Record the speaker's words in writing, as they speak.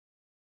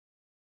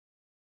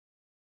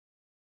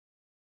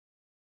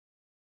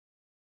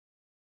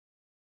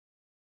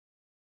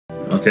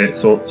Okay,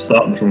 so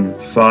starting from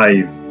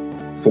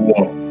 5,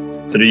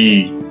 4,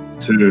 3,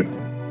 2,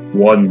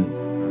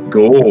 1,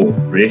 go.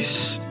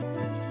 Race.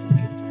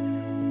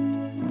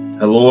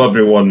 Hello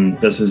everyone,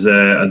 this is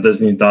a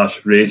Disney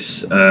Dash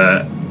race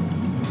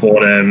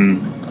for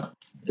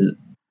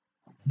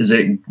is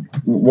it,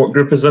 what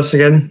group is this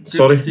again?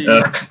 Sorry, C.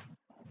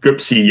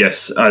 Group C,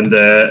 yes, and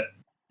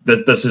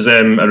this is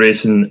a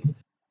race in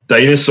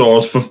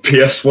Dinosaurs for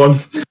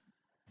PS1,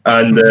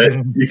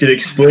 and you can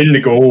explain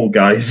the goal,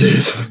 guys.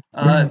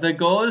 The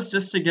goal is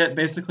just to get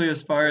basically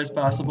as far as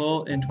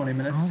possible in 20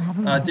 minutes.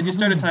 Did you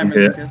start a timer,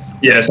 Lucas?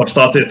 Yes, I've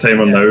started a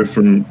timer now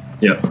from,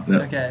 yeah.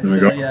 Okay,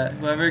 so yeah,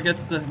 whoever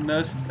gets the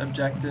most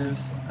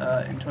objectives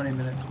in 20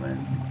 minutes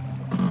wins.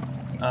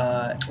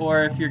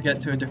 Or if you get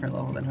to a different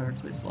level, then whoever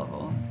completes the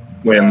level.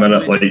 Wait a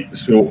minute, like,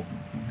 so,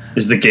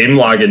 is the game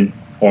lagging,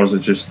 or is it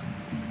just,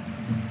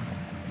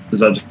 is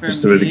that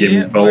just the way the game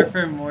is built?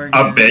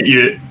 I bet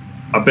you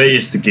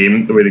it's the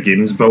game, the way the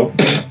game is built,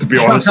 to be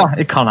honest.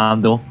 It can't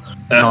handle.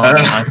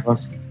 It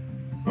just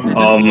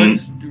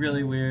looks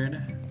really weird.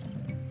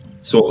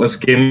 So this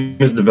game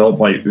is developed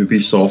by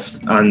Ubisoft,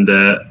 and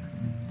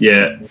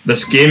yeah,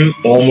 this game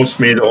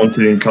almost made it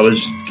onto the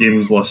encouraged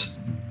games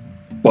list,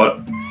 but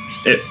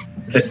it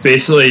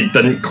basically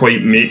didn't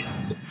quite make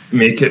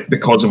it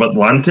because of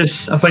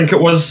Atlantis. I think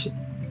it was.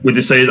 We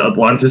decided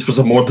Atlantis was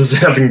a more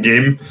deserving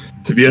game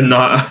to be in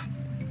that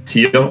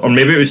tier, or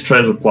maybe it was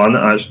Treasure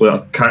Planet. Actually,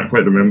 I can't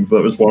quite remember, but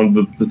it was one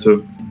of the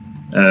two.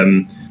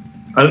 And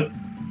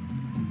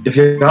if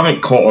you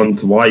haven't caught on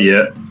to why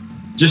yet,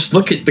 just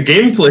look at the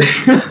gameplay.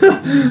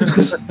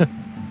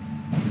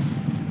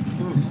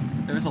 Ooh,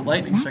 there was a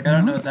lightning strike. I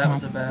don't know what that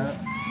was about.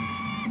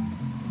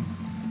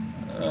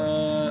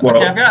 Well,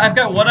 okay, I've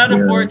got 1 out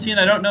of 14.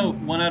 I don't know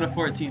 1 out of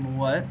 14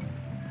 what.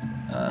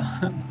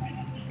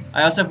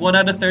 I also have 1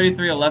 out of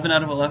 33, 11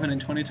 out of 11, and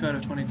 22 out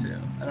of 22.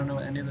 I don't know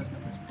what any of those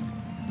numbers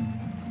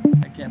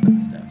mean. I can't put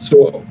this down.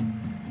 So,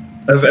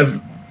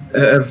 have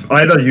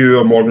either you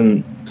or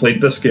Morgan played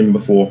this game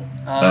before?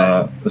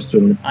 This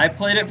tournament? I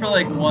played it for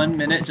like 1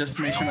 minute just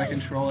to make sure my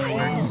controller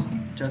works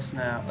just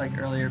now, like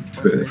earlier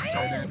before we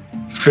started.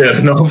 Fair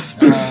enough.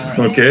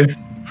 Okay.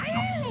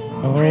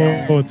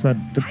 Oh, it's that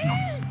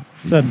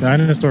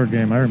Dinosaur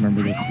game. I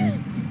remember this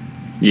game.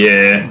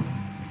 Yeah.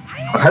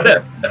 I had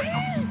it.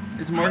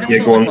 Is Morgan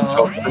still on the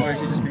call, or is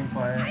he just being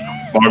quiet?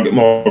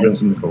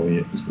 Morgan's in the call,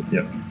 yeah.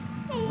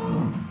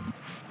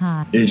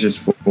 He's just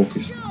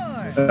focused.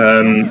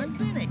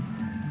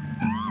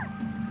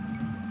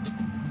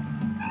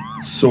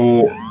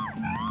 So,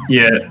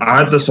 yeah, I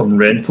had this on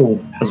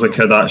rental as a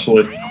kid,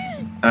 actually.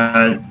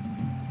 And,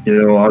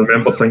 you know, I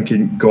remember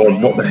thinking,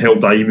 God, what the hell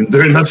did I even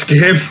do in this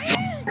game?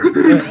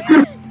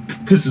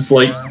 Because it's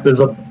like, there's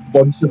a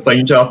bunch of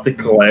things you have to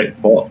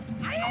collect, but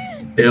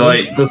it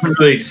like doesn't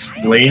really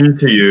explain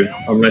to you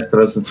unless there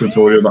is a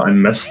tutorial that I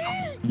missed.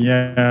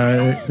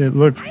 Yeah,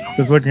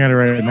 just looking at it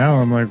right now,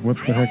 I'm like, what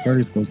the heck are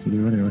you supposed to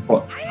do anyway?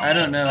 What? I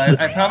don't know.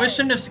 I probably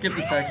shouldn't have skipped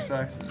the text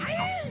boxes.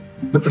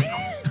 But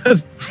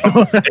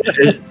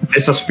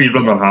it's a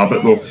speedrunner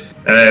habit though,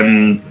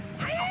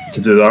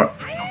 to do that.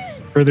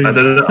 I did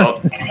it.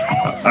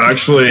 I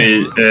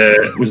actually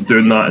was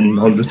doing that in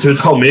 102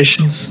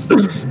 Dalmatians.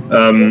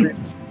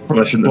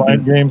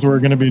 Blind games we're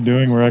going to be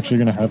doing, we're actually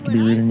going to have to be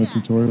reading the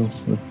tutorials.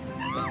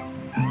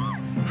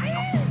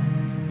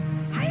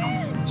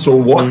 So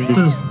what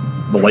does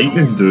the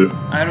lightning do?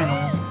 I don't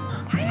know.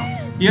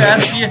 You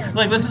asked me,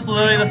 like, this is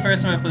literally the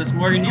first time I played this.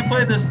 Morgan, you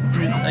played this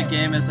a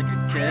game as like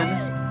a kid,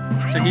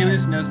 so he at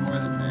least knows more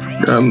than me.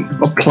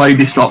 I played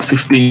this like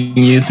 15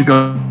 years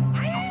ago.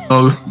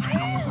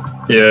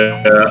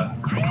 Yeah.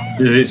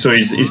 So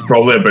he's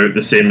probably about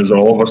the same as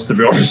all of us, to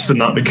be honest, in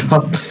that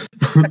regard.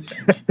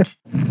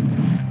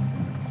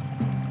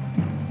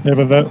 Yeah,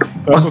 but that's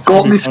I've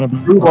got this fruit. I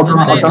don't know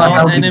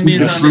how to keep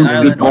the fruit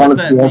to be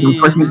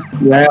honest.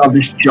 I'm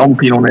just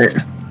jumping on it.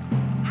 Do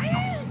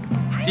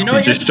you know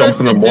what you're supposed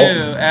to do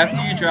after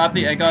you drop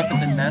the egg off at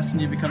the nest and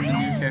you become the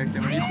new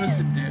character? What are you supposed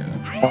to do?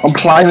 I'm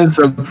playing as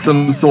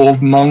some sort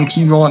of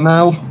monkey right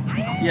now.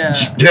 Yeah.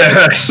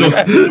 Yeah, so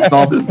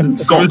Jonathan,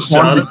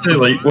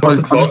 like, what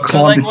the fuck? I've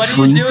climbed a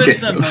tree to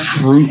get the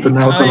fruit, but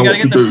now I don't know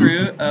what to do. Oh, you gotta get the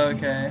fruit? Oh,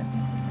 okay.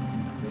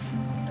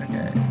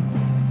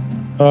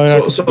 Oh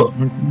yeah, so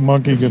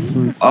monkey get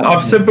fruit.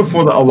 I've said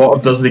before that a lot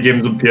of Disney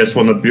games on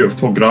PS1 have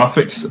beautiful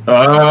graphics.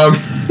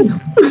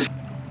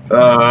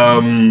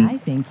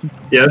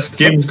 Yeah, this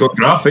game's got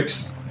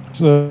graphics.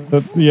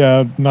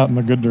 Yeah, not in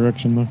the good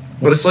direction though.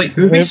 But it's like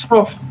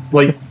Ubisoft,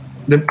 like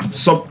they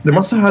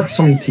must have had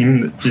some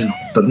team that just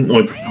didn't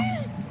know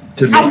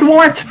to make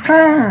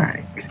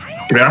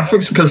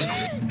graphics, because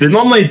they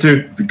normally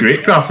do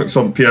great graphics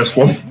on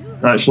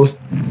PS1. Actually.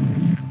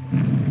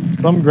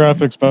 Some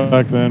graphics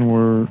back then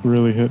were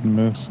really hit and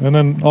miss, and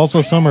then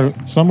also some are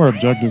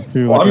objective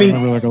too. Like, I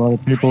remember like a lot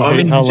of people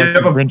hate how like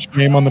the French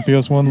game on the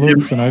PS1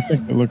 looks, and I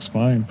think it looks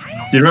fine.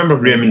 Do you remember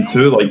Rayman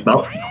 2 like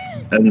that?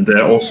 And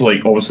also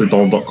like obviously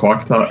Donald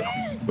Quack Attack,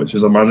 which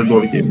is a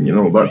mandatory game, you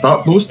know. But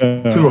those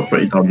two are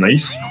pretty damn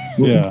nice.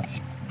 Yeah.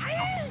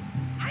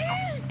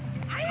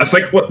 I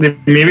think what they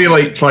maybe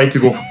like tried to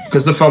go,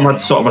 because the film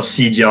had sort of a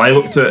CGI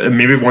look to it, and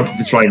maybe wanted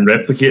to try and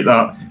replicate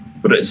that,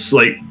 but it's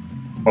like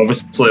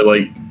obviously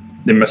like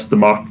they missed the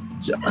mark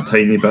a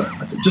tiny bit,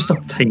 just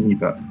a tiny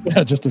bit.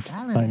 Yeah, just a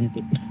tiny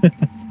bit.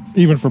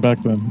 Even for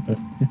back then.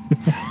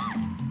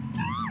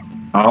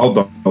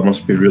 Alda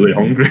must be really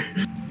hungry.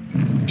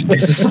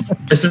 Is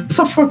this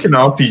a fucking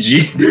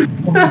RPG?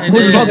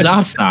 It's not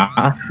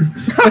Dinosaur.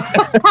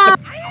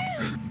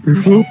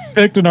 Who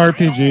picked an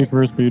RPG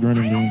for a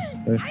speedrunning game?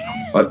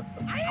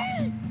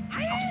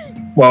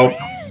 Well,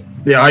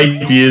 the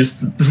idea is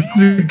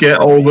to get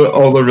all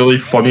the really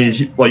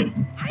funny like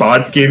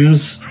bad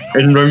games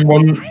in round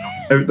 1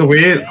 out the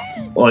way,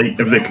 like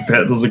if the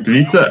competitors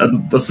agree to it,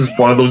 and this is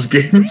one of those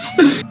games.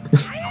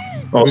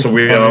 Also,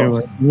 week-long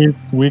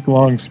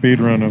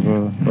speedrun of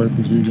a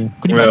RPG game.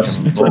 Could you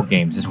imagine 4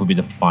 games? This would be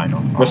the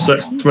final. We're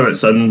 6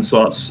 minutes in,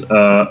 so that's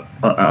a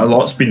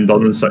lot's been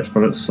done in 6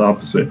 minutes, I have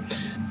to say.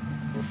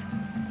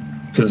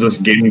 Because this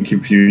game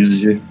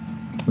confuses you.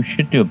 We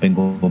should do a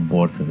bingo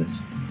board for this.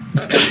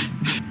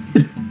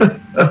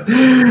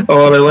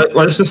 Alright,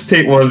 let's just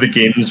take one of the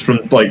games from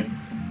like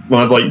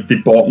one of like the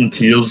bottom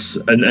tiers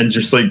and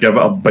just like give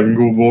it a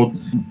bingo board,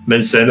 and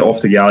then send it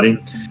off to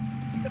Gary.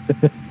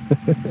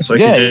 So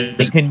I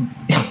can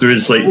do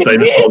his like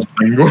Dinosaur's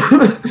bingo.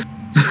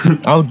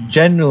 I'll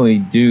generally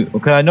do,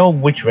 okay, I know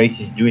which race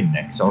he's doing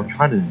next, so I'll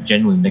try to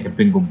generally make a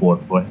bingo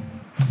board for him.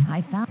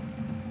 I found.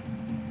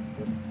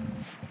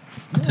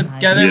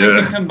 Together we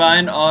can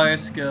combine all our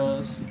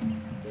skills.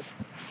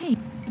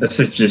 This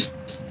is just,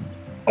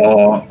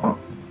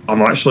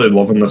 I'm actually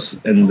loving this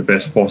in the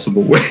best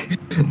possible way.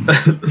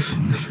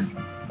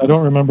 I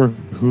don't remember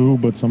who,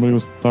 but somebody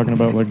was talking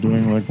about like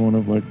doing like one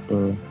of like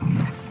the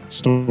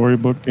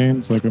storybook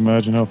games. Like,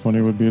 imagine how funny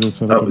it would be to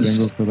set up a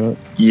bingo for that.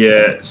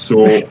 Yeah,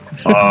 so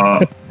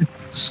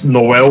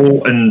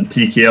Noel and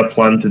TK are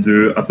planning to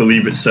do, I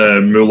believe it's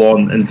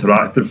Mulan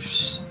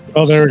Interactive.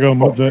 Oh, there we go.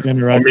 The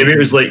interactive. Or maybe it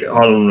was like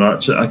Harlan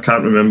Ratchet. I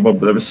can't remember,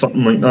 but it was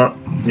something like that.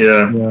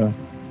 Yeah. Yeah.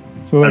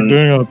 So like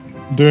doing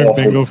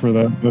bingo for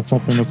that. That's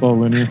something that's all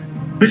linear.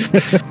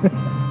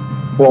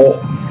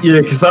 Well, yeah,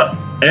 because that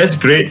is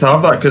great to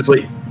have that. Because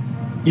like,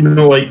 you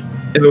know, like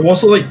if it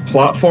wasn't like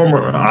platform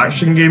or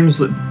action games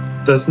that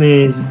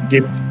Disney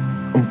gave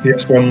on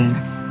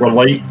PS1 were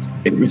like,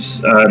 it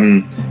was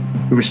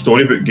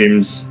storybook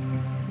games,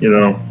 you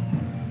know.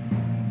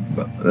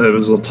 But there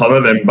was a ton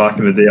of them back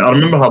in the day. I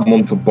remember having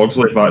one for Bugs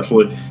Life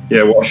actually.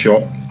 Yeah, what a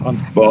shock. On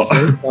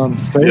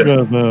Sega,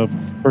 yeah. The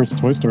first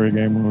Toy Story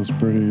game was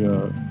pretty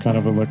kind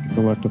of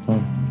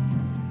electrifying.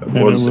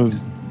 It was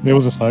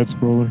a side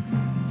scroller.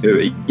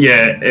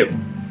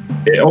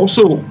 It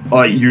also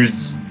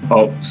used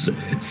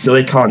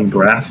Silicon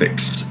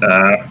graphics,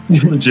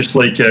 just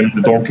like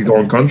the Donkey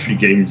Kong Country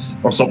games,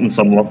 or something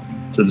similar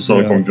to the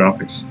Silicon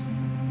graphics.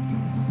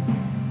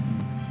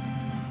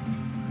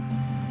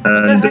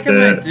 What the heck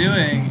am I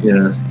doing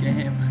in this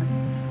game?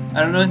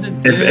 I don't know what to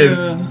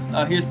do.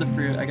 Oh, here's the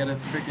fruit. I gotta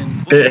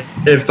freaking.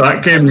 If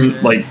that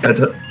game like had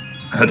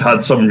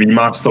some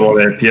remaster on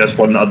the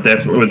PS1, I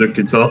definitely would have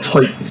considered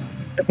like.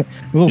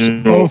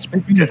 Well,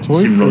 speaking of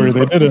Toy Story,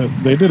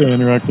 they did an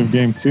interactive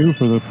game too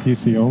for the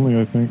PC only,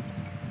 I think.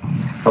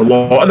 A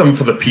lot of them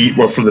for the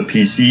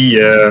PC,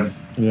 yeah.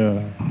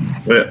 Yeah.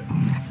 But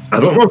I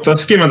don't know if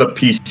this game had a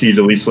PC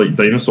release like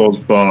Dinosaurs,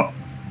 but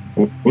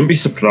I wouldn't be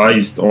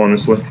surprised,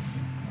 honestly,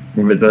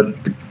 if it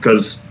did,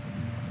 because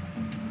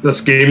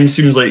this game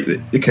seems like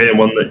the kind of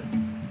one that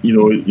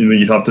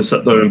you'd have to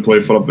sit down and play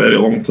for a very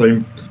long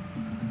time.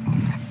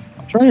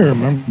 I'm trying to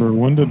remember,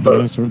 when did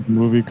Dinosaur the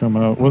movie come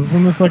out?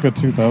 Wasn't this like a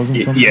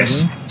 2000 something?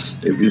 Yes,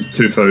 it was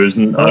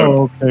 2000.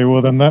 Oh, okay.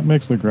 Well, then that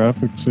makes the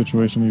graphic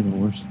situation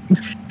even worse.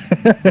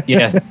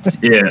 Yes,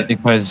 yeah,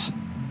 because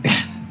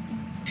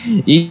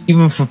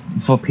even for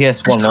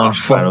PS1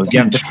 launch titles, you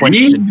have to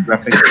question the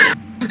graphics.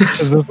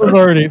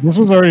 This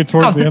was already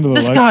towards the end of the life.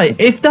 This guy,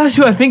 if that's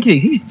who I think he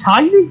is, he's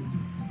tiny.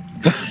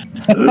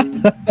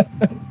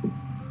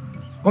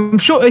 I'm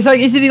sure it's like,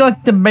 isn't he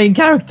like the main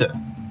character?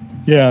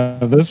 Yeah,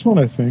 this one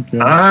I think.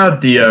 Yeah. I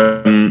had the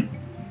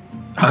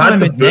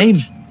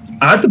name.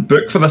 I had the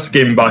book for this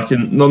game back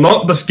in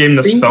not this game,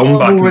 this film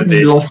back in the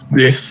day. Lost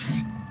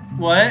this.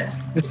 What?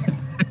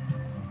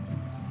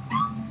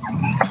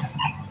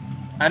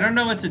 I don't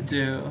know what to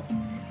do.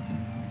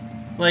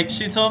 Like,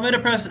 she told me to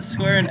press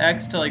square and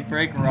X to like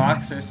break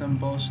rocks or some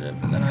bullshit,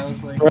 but then I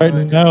was like, right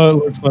now it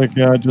looks like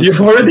just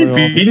you've already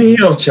been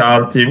here,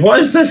 Charity. What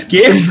is this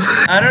game?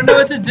 I don't know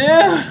what to do.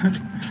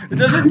 It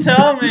doesn't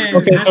tell me.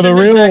 Okay, so the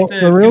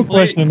real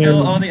question is,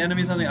 kill all the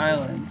enemies on the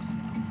islands.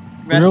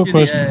 The real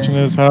question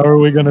is, how are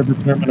we going to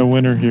determine a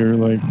winner here?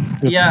 Like,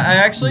 yeah, I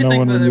actually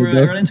think that we're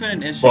running into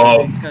an issue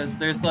because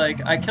there's like,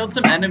 I killed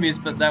some enemies,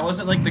 but that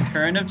wasn't like the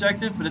current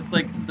objective, but it's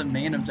like the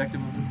main objective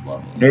of this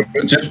level. It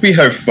would just be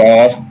how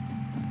far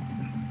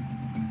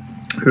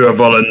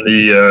whoever in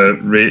the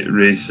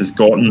race has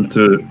gotten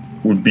to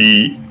would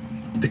be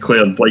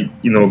declared like,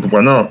 the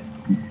winner.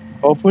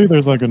 Hopefully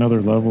there's like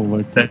another level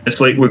like that. It's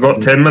like we've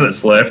got 10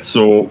 minutes left,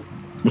 so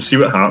we'll see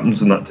what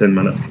happens in that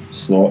 10-minute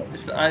slot.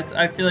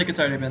 I feel like it's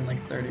already been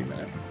like 30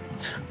 minutes.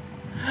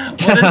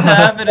 What is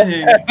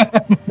happening?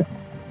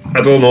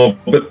 I don't know,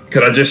 but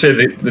can I just say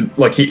that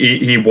like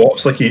he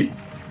walks like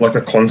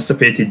a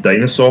constipated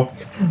dinosaur.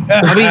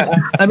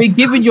 I mean,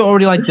 given you're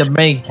already like the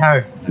main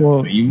character,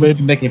 Well, you're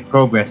making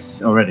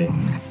progress already.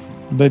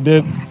 They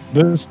did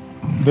this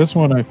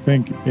one, I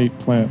think, 8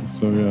 plants.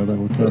 So yeah, that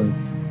would kind of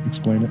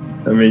explain it.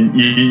 I mean,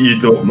 you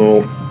don't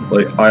know.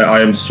 Like,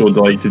 I am so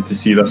delighted to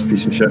see this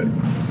piece of shit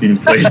being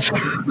played. That's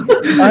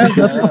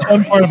the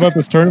fun part about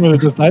this tournament. Is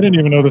just I didn't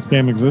even know this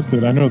game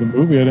existed. I know the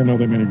movie. I didn't know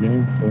they made a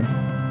game. So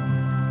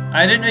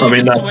I didn't know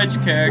you could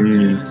switch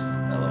characters.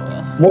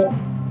 LOL.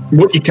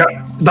 What you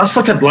can't? That's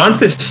like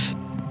Atlantis.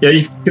 Yeah,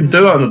 you can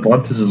do that in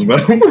Atlantis as well.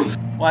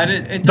 Why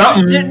did it?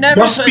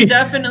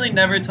 Definitely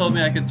never told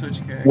me I could switch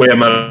characters. Wait a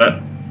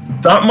minute.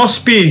 That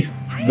must be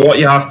what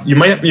you have.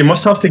 You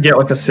must have to get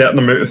like a certain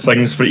amount of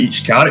things for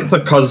each character,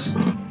 because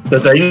the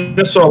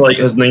dinosaur like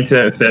has 19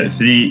 out of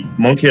 33,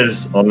 monkey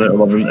is 11 out of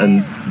 11,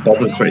 and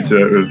bird is 22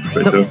 out of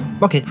 22.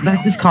 Okay,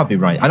 this can't be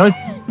right. I know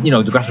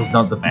the graphics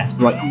not the best,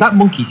 but like that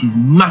monkey seems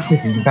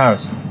massive in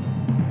comparison.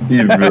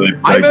 He's really big.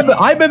 I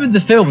remember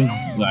the films,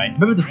 right? I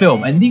remember the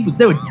film, and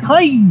they were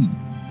tiny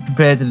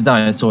compared to the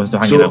dinosaurs they're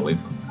hanging out with.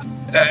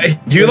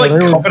 You like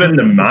covering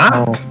the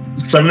map?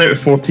 7 out of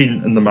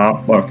 14 in the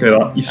map. Okay,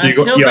 you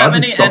killed that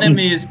many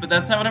enemies, but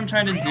that's not what I'm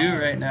trying to do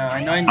right now.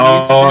 I know I need to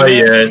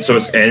do that. So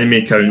it's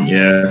enemy count,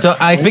 yeah. So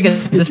I think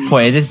at this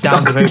point it is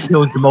down to who kills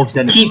the most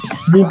enemies. Keep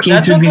walking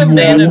into his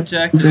wall,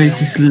 so it's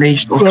just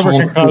leashed or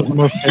can't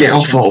get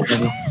off of.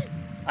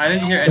 I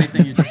didn't hear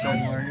anything you just said,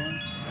 Morgan.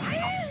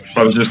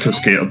 I was just because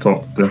Skater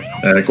talked there.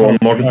 Go on,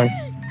 Morgan.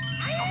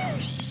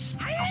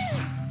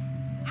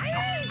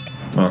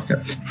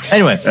 Okay.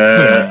 Anyway.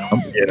 Yeah.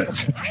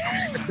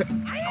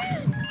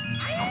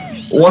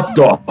 What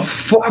the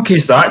fuck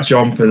is that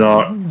jumping at? I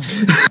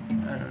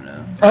don't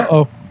know.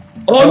 Uh-oh.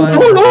 Oh no!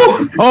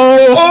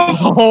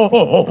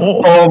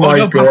 Oh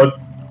my god.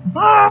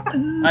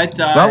 I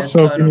died. Well,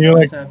 so I don't know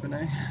what's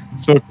happening.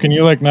 So can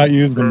you like not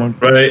use the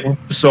monkey? Right.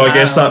 So I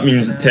guess that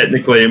means that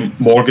technically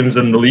Morgan's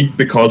in the lead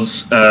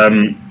because well,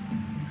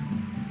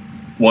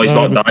 he's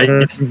not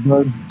dying.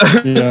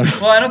 Yeah.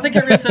 Well, I don't think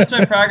it resets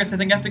my progress. I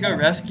think I have to go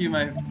rescue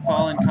my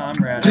fallen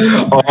comrade.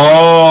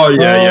 Oh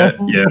yeah.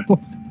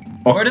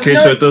 Or does Okay,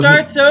 so it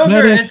doesn't. starts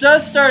over. It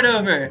does start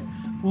over.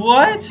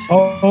 What?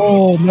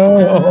 Oh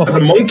no!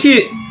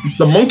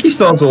 The monkey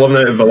starts 11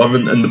 out of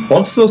 11, and the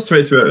bird starts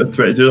 22 out of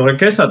 22. I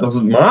guess that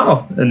doesn't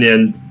matter in the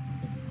end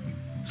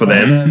for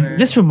them.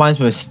 This reminds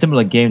me of a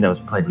similar game that was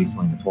played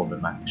recently in a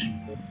tournament match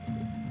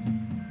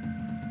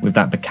with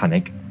that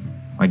mechanic.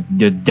 Like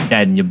you're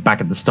dead and you're back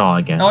at the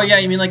start again. Oh yeah,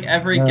 you mean like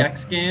every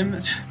Gex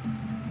game?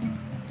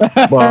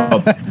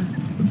 Well,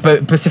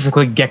 but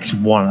specifically Gex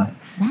 1.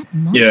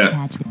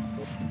 Yeah.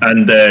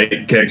 And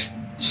Gex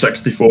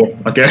 64,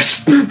 I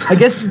guess. I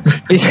guess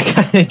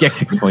it's Gex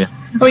 64. Yeah.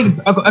 I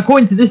mean,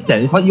 according to this,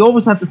 then it's like you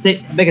always have to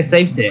make a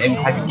save state every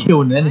time you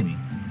kill an enemy.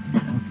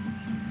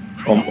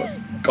 Oh my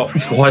god!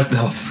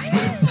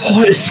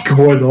 What is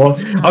going on?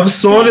 I'm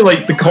sorry,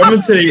 like the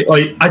commentary,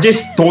 like I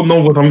just don't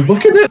know what I'm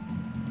looking at.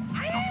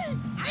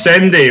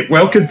 Sandy,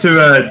 welcome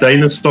to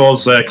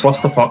Dinosaur's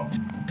clusterfuck.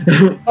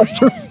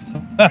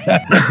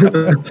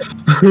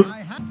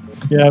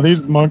 Yeah,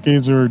 these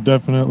monkeys are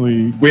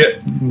definitely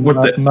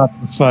not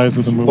the size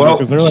of the movie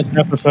because they're like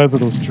half the size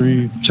of those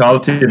trees.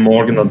 Charity and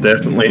Morgan are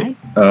definitely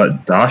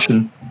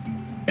dashing.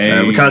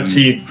 We can't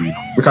see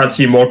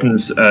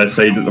Morgan's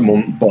side at the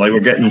moment, but like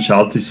we're getting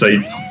Charity's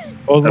sides.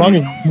 Well, as long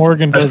as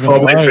Morgan doesn't, it's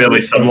probably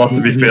fairly similar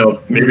to be fair.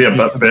 Maybe a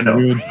bit better.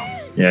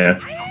 Yeah.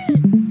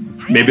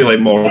 Maybe like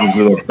Morgan's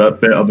a bit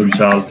better than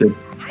Charity.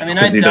 I mean,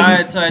 I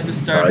died, so I had to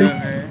start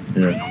over.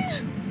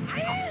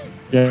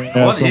 Yeah,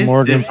 so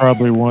Morgan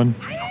probably won.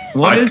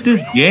 What is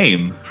this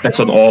game? It's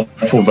an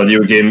awful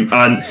video game,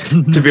 and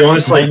to be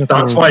honest, like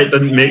that's why it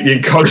didn't make the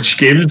encouraged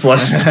games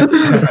list.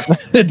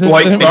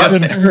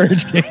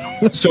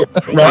 So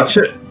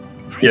Ratchet,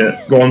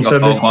 yeah, go on,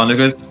 Sydney.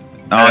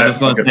 I was just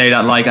going to say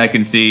that, like, I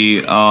can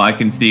see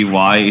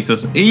why. It's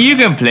just you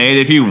can play it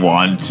if you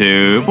want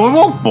to, but we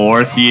won't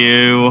force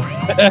you.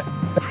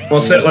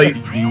 What's it like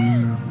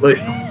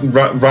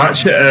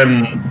Ratchet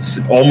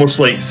almost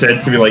like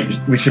said to me like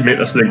we should make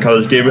this an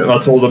encouraged game, and I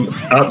told him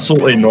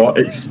absolutely not.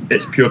 It's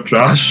pure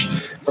trash.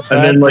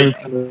 And then like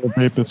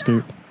Vape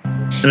Escape.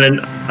 And then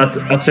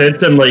I said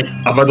to him like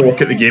I've had a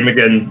look at the game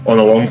again on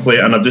a long play,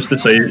 and I've just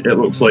decided it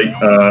looks like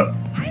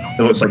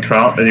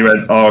crap. And he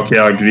went, "Oh, okay,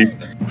 I agree."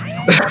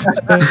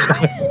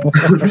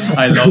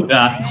 I love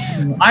that.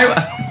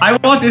 I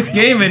want this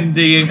game in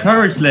the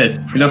encouraged list.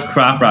 It looks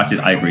crap, Ratchet.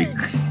 I agree.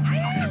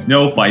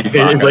 No fight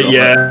back. Like,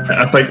 yeah,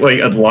 I think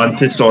like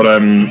Atlantis or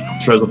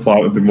Treasure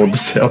Planet would be more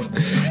deserved.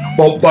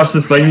 Well, that's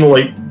the thing.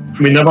 Like,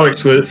 we never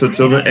exclude it for the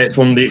tournament. It's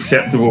on the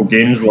acceptable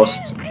games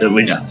list at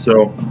least. Yeah.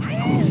 So,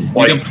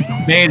 like, you can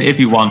play it if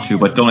you want to,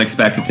 but don't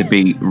expect it to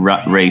be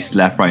raced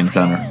left, right, and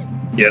center.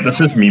 Yeah,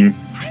 this is meme.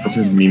 This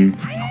is meme.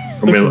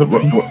 We're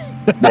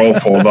all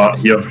for that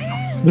here.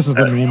 This is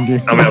the meme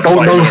game. I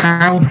don't know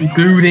how to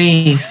do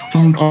this.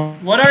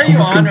 What are you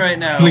on right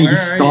now? Where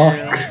are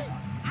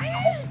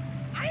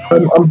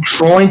you? I'm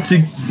trying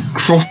to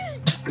cross.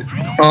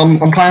 I'm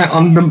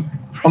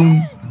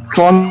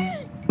trying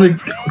to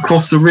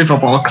cross the river,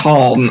 but I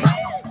can't.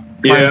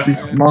 Yeah.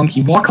 This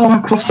monkey. Why can't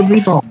I cross the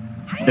river?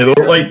 It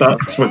looked like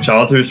that's what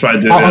Chad was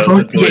trying to do. I was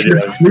trying to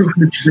get the fruit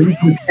from the tree,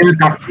 and the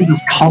pterodactyl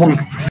just can't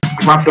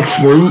grab the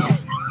fruit.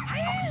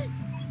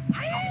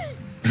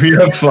 We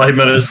have 5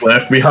 minutes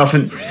left. We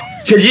haven't.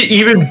 Can you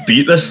even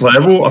beat this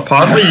level?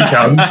 Apparently you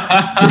can.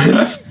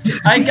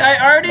 I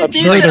already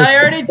beat it. I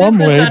already did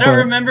this. I don't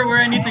remember where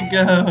I need to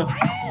go.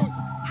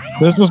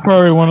 This was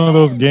probably one of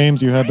those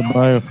games you had to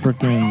buy a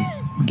freaking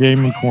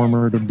Game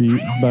Informer to beat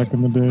back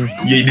in the day.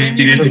 You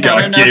need to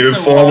get a Game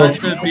Informer.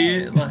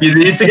 You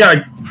need to get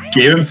a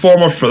Game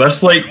Informer for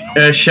this, like,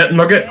 shit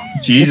nugget.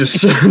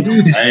 Jesus.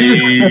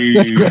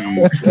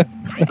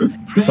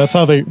 That's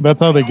how they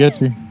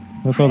get you.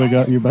 That's how they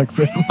got you back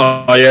then.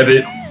 Oh yeah,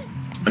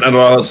 I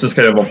know that's just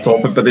kind of off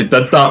topic, but they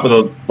did that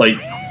with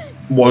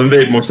one of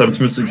the most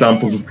infamous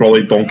examples was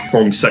probably Donkey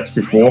Kong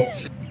 64,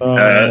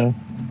 where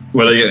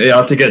you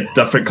had to get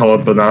different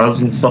coloured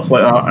bananas and stuff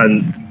like that,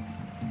 and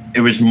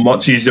it was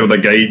much easier with a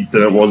guide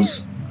than it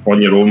was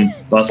on your own.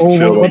 That's for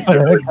sure. What the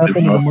heck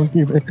happened to the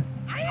monkey there?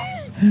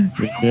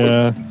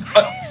 Yeah.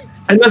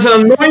 And there's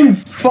an annoying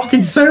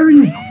fucking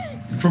sound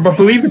from, I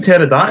believe, the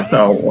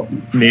pterodactyl,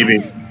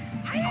 maybe.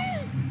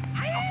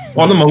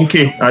 On the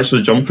monkey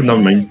actually jumping,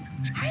 never mind.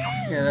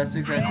 Yeah, that's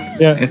exactly.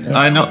 Yeah,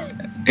 I know.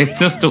 It's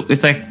just.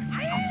 It's like.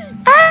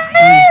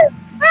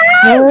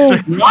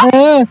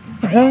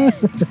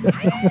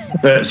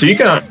 So you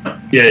can,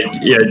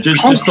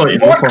 just like you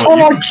know.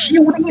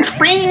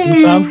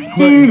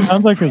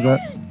 Sounds like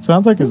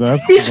his ass.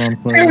 This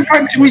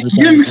pterodactyl is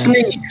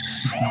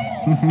useless.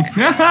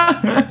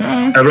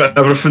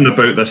 Everything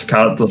about this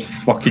character,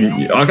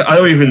 fucking. I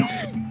don't even.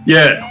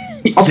 Yeah.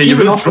 I've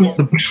given up on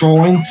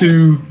trying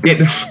to get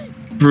the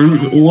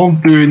fruit. All I'm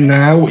doing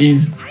now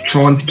is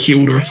trying to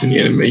kill the rest of the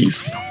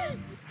enemies.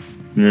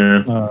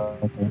 Yeah.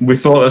 Okay. We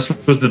thought this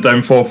was the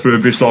downfall for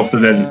Ubisoft,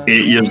 and then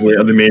 8 years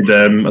later they made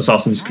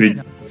Assassin's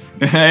Creed.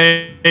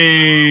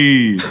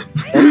 Hey!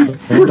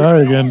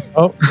 Sorry again.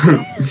 Oh.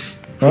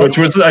 Which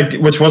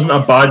wasn't a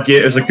bad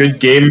game. It was a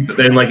good game, but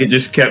then like it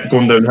just kept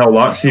going downhill.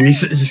 That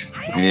series.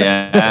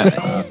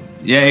 Yeah.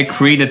 Yeah, it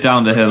created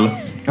down the hill.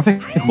 I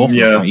think both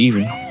are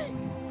even.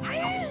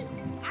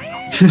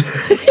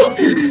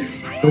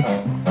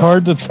 It's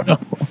hard to tell.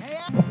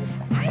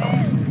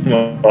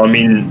 Well, I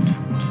mean,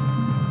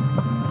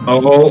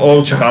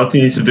 all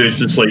Chahati needs to do is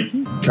just like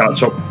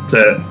catch up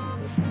to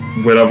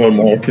wherever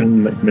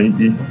Morgan might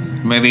be.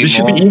 Maybe it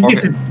should be easy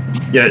to.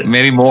 Yeah.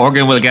 Maybe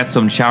Morgan will get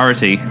some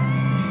charity.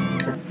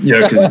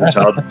 Yeah, because it's a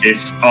charity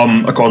case.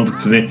 According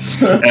to me.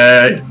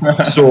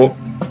 So.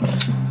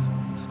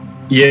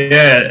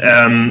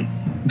 Yeah.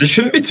 This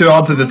shouldn't be too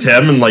hard to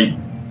determine like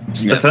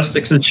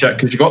statistics and shit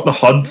because you got the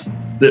HUD.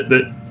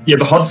 The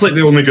HUD's like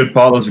the only good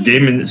part of this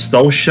game, and it's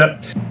still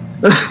shit.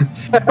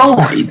 I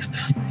died.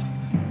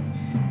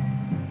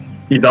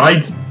 He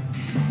died.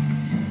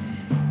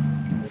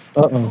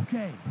 Uh-oh.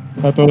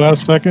 At the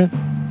last second?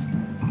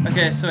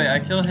 Okay, so wait, I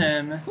kill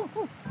him,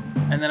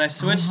 and then I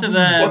switch to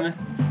them.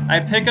 I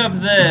pick up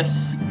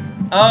this.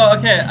 Oh,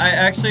 okay, I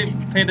actually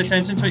paid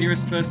attention to what you were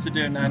supposed to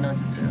do, and now I know what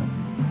to do.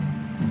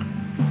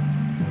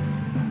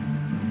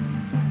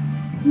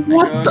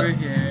 What the?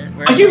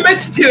 Are you meant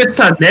to do it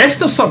to a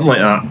nest or something like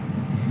that?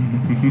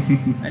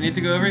 I need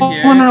to go over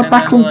here. Oh, now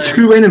back on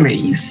 2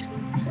 enemies.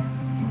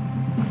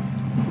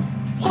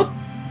 What?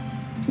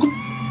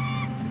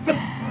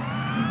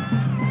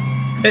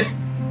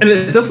 And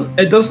it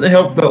doesn't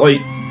help that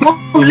like. No,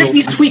 let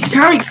me sweet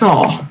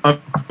character.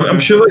 I'm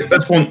sure like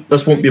this won't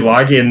be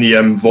laggy in the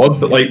VOD,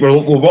 but like we're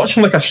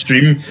watching like a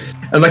stream,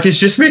 and like it's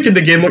just making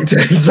the game look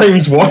 10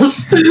 times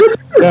worse.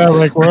 Yeah,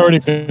 like we're already.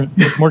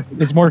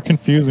 It's more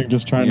confusing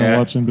just trying to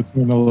watch in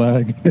between the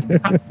lag.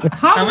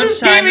 How does this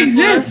game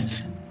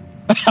exist?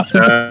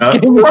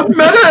 1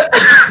 minute.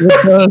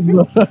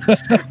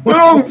 We're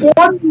on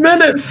 1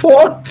 minute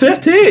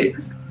 58.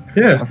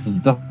 Yeah, that's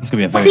gonna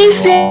be a very. What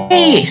is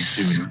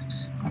this?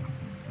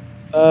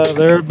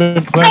 There have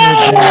been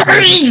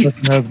plenty of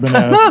has been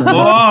asked.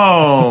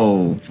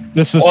 Whoa!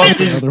 This is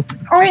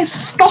I'm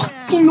stuck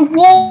in the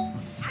wall.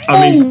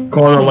 I mean,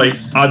 Connor, like,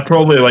 I'd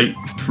probably like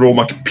throw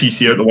my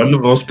PC out the window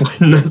if I was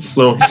playing this,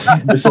 so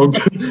it's all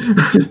good.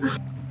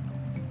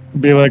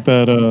 Be like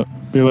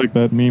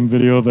that meme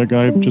video of that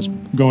guy just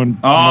going.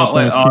 Oh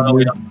wait,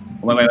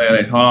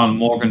 wait, hold on,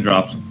 Morgan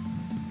drops.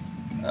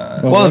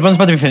 Well, the run's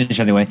about to be finished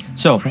anyway.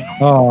 So.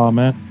 Oh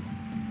man.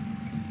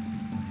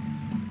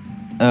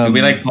 Do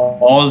we like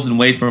pause and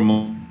wait for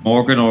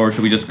Morgan, or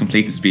should we just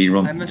complete the speed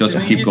run? Just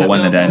keep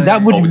going and then.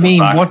 That would mean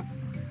what?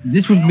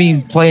 This would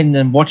mean playing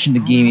and watching the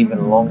game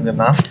even longer,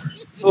 man.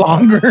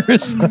 Longer.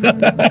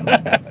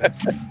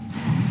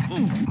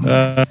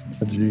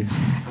 Jeez.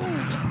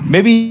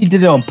 Maybe he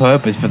did it on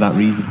purpose for that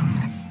reason.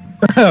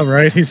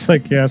 Right? He's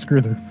like, yeah,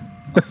 screw this.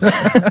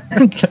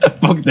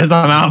 Fuck this,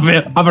 I'm out of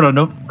it. I've had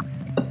enough.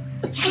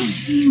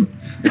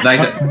 It's like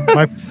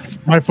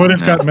my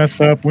footage got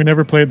messed up. We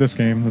never played this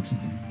game. Let's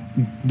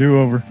do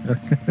over.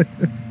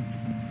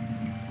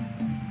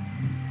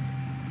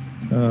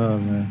 Oh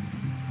man.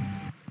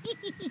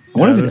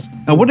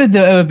 I wonder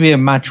there ever be a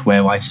match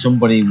where like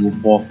somebody will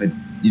forfeit,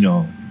 you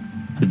know,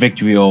 the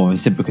victory over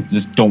simply because they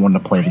just don't want to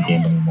play the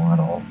game anymore at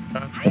all.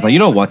 It's like, you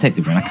know what, take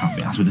the win. I can't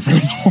be asked with this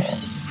anymore.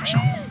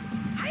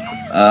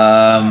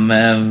 I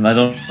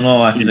don't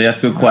know actually. That's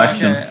a good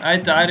question. Okay, I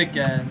died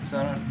again, so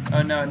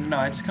I don't. Oh no,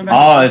 I just come back.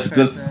 Oh, to it's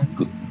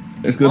good.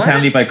 It's good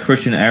comedy by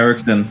Christian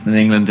Eriksen in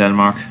England,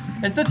 Denmark.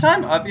 Is the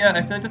time up yet?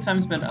 I feel like the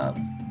time's been up.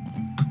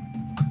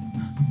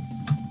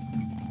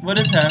 What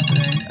is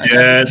happening?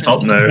 Yeah, it's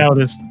up now.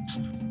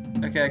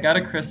 Okay, I got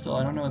a crystal.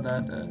 I don't know what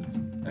that does.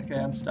 Okay,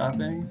 I'm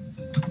stopping.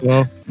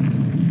 Well,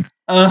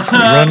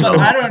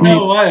 I don't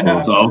know what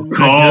happened. Of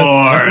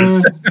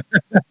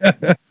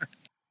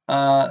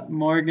course.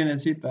 Morgan,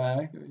 is he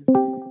back?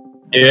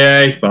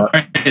 Yeah, he's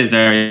back. Is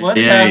there?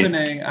 What's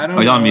happening? I don't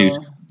know. He's on mute.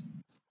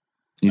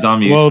 He's on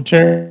mute. Well,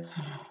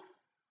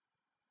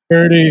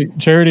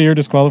 Charity, you're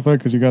disqualified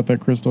because you got that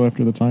crystal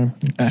after the time.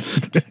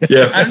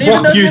 Yeah, I don't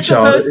even know if you're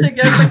supposed to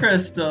get the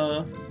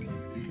crystal.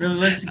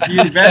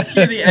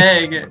 Rescue the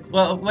egg.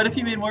 Well, what if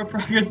you made more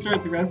progress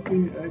towards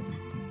rescuing the egg?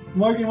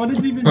 Morgan, what does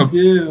it even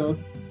do?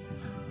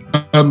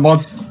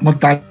 My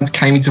dad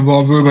came into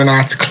my room and I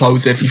had to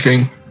close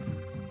everything.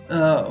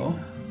 Oh.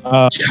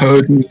 He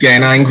heard me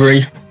getting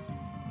angry.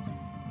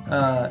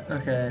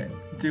 Okay.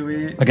 Do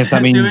we? I guess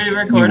that means do we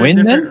record you win,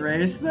 a different then?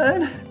 race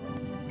then?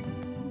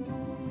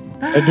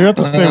 I do have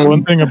to say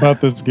one thing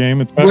about this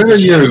game. It's Where are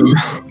you?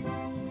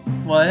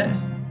 What?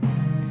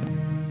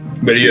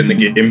 Where are you in the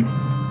game?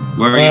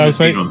 Where are you in the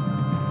speedrun?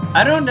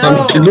 I don't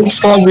know. It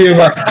looks like we're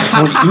like.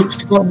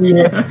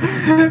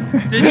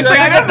 Did you ever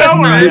get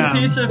a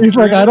piece of He's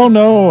like, fruit? I don't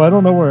know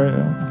where I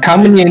am. How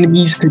many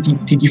enemies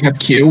did you have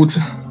killed?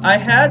 I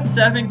had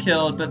 7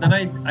 killed, but then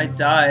I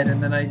died,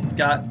 and then I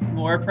got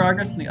more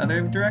progress in the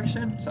other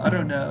direction. So I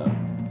don't know.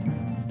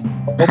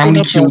 How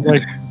many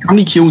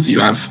kills do you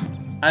have?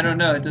 I don't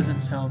know. It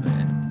doesn't tell me.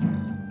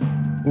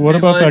 What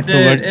about that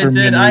collector? It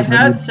did. menu I that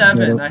had you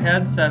 7. got? I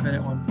had 7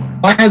 at one point.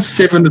 I had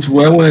 7 as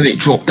well, and then it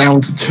dropped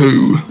down to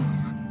 2.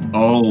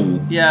 Oh.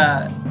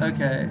 Yeah.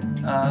 Okay.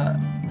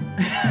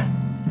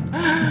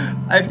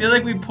 I feel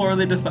like we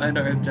poorly defined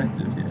our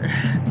objective here.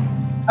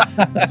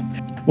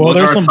 Well,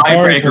 there's our some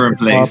tiebreaker in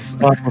place?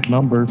 Top with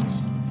numbers.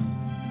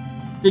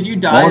 Did you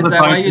die? Is the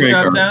that why you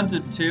tiebreaker? dropped down to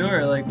 2,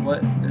 or like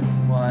what is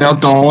why? I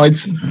died.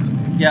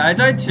 Yeah, I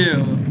died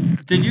too.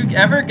 Did you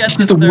ever get This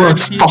the is the third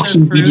worst piece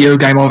fucking of fruit? video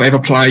game I've ever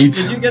played.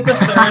 Did you get the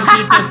third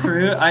piece of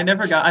fruit? I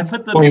never got. I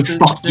put the. I'm the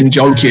fucking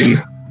joking.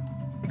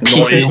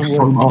 Piss me Annoying. off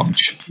so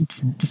much.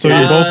 So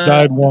you both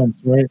died once,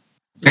 right?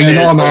 And you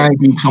know I'm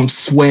angry because I'm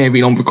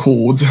swearing on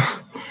record.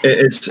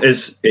 It's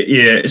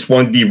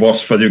one of the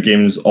worst video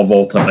games of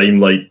all time,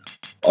 like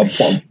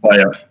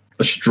by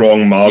a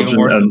strong margin.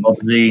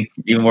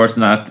 Even worse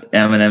than that,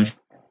 Eminem.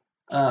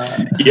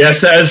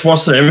 Yes, it is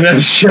worse than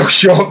Eminem Shell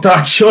Shocked,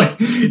 actually.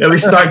 At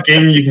least that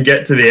game you can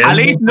get to the end. At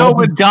least no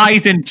one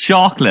dies in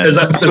chocolate. Is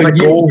it So a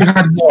goal? you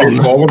had one.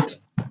 Straightforward.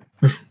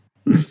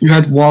 You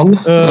had one.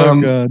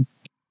 Oh god.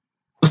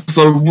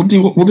 So what do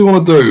you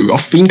want to do? I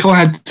think I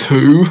had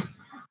 2.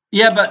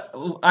 Yeah, but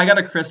I got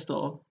a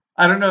crystal.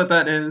 I don't know what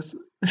that is.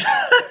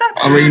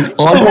 I mean,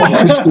 I got a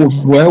crystal as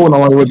well, and I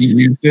already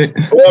used it.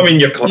 Well, I mean,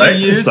 you're You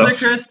collecting used stuff. the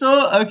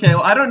crystal? Okay,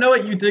 well I don't know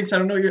what you did, 'cause I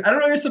don't know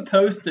what you're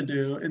supposed to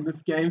do in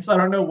this game, so I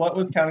don't know what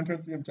was counting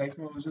towards the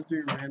objective. It was just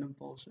doing random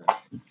bullshit.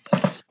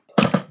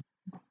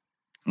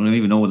 I don't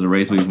even know what the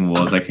race even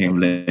was. I came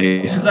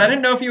late. Because I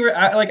didn't know if you were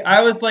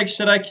I was like,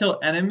 should I kill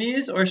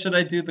enemies or should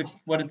I do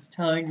what it's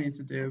telling me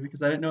to do?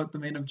 Because I didn't know what the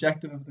main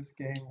objective of this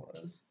game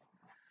was.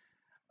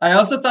 I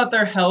also thought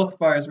their health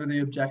bars were the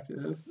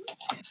objective.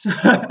 So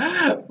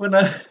when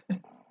I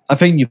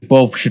think you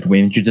both should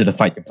win due to the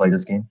fact you play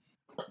this game.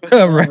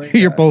 Right,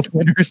 you're both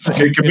winners.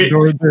 It could be-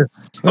 Endured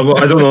this. I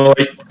don't know,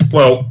 like,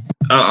 well,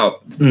 I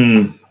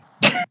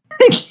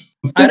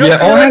don't Yeah,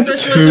 feel I like had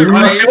this was 2. a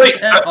I race feel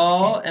like- at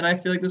all, and I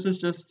feel like this was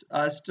just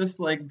us just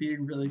like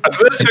being really I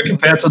feel like the 2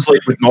 competitors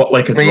like would not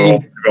like a draw,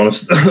 to be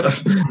honest.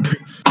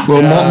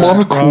 Well,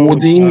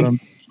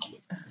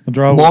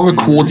 my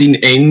recording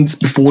ends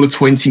before the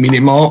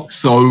 20-minute mark,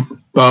 so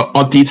but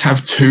I did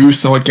have 2,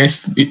 so I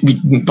guess I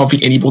don't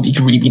think anybody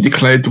can really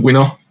declare the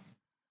winner.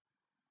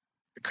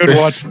 Could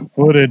watch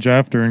footage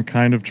after and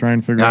kind of try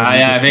and figure out.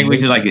 Yeah, I think we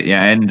should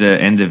end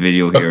the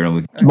video here. And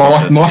we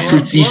My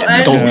footage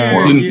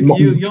doesn't.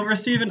 You'll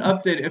receive an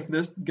update if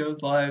this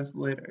goes live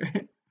later.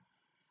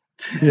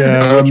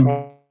 Yeah, which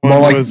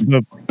one was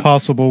the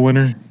possible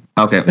winner?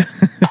 Okay.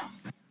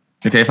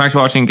 Okay, thanks for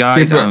watching,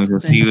 guys, and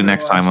we'll see you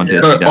next time on watching.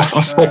 Disney.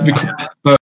 I stopped recording.